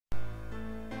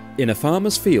In a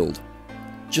farmer's field,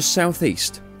 just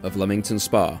southeast of Leamington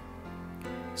Spa,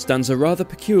 stands a rather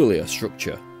peculiar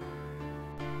structure.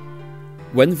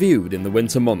 When viewed in the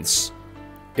winter months,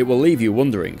 it will leave you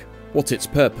wondering what its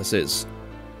purpose is.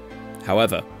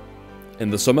 However,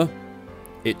 in the summer,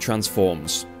 it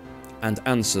transforms and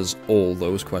answers all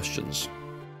those questions.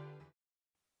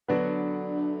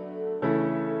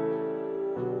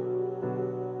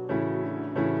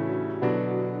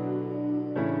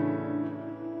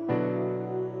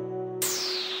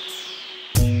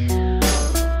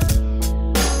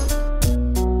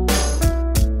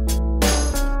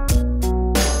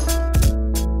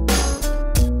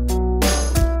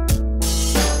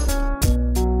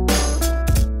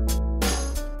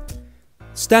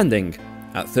 Standing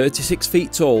at 36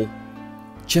 feet tall,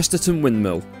 Chesterton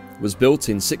Windmill was built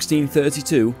in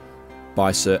 1632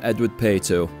 by Sir Edward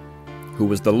Peacock, who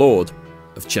was the Lord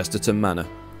of Chesterton Manor.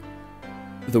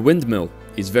 The windmill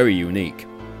is very unique,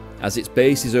 as its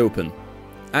base is open,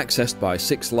 accessed by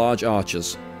 6 large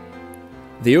arches.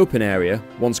 The open area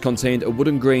once contained a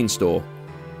wooden grain store,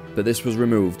 but this was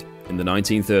removed in the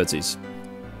 1930s.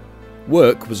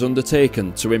 Work was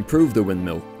undertaken to improve the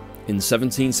windmill in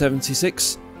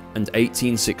 1776 and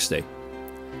 1860,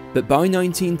 but by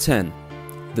 1910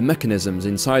 the mechanisms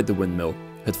inside the windmill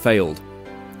had failed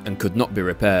and could not be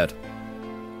repaired.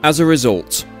 As a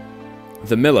result,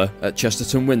 the miller at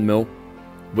Chesterton Windmill,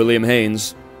 William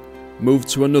Haynes, moved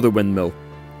to another windmill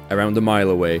around a mile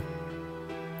away,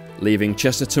 leaving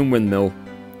Chesterton Windmill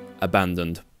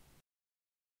abandoned.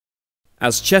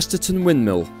 As Chesterton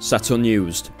Windmill sat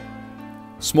unused,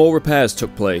 small repairs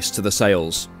took place to the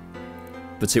sails,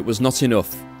 but it was not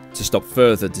enough to stop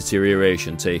further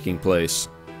deterioration taking place.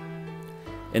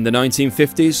 In the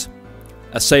 1950s,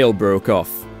 a sail broke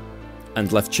off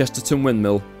and left Chesterton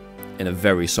Windmill in a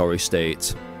very sorry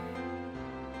state.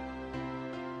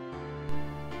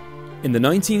 In the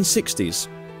 1960s,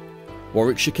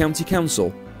 Warwickshire County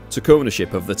Council took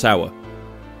ownership of the tower,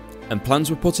 and plans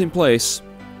were put in place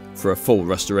for a full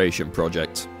restoration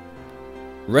project.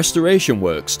 Restoration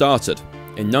work started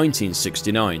in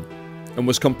 1969 and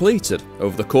was completed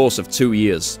over the course of 2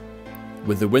 years,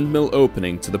 with the windmill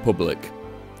opening to the public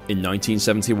in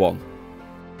 1971.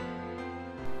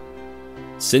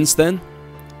 Since then,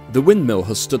 the windmill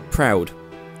has stood proud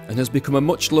and has become a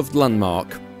much loved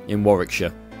landmark in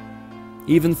Warwickshire,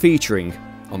 even featuring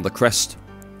on the crest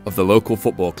of the local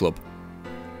football club.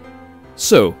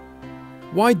 So,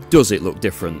 why does it look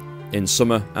different in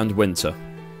summer and winter?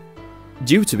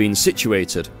 Due to being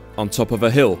situated on top of a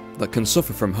hill that can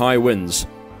suffer from high winds,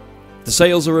 the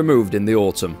sails are removed in the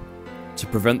autumn to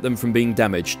prevent them from being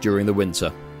damaged during the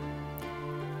winter.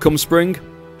 Come spring,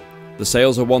 the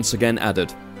sails are once again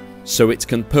added, so it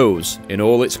can pose in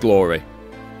all its glory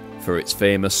for its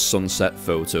famous sunset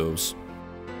photos.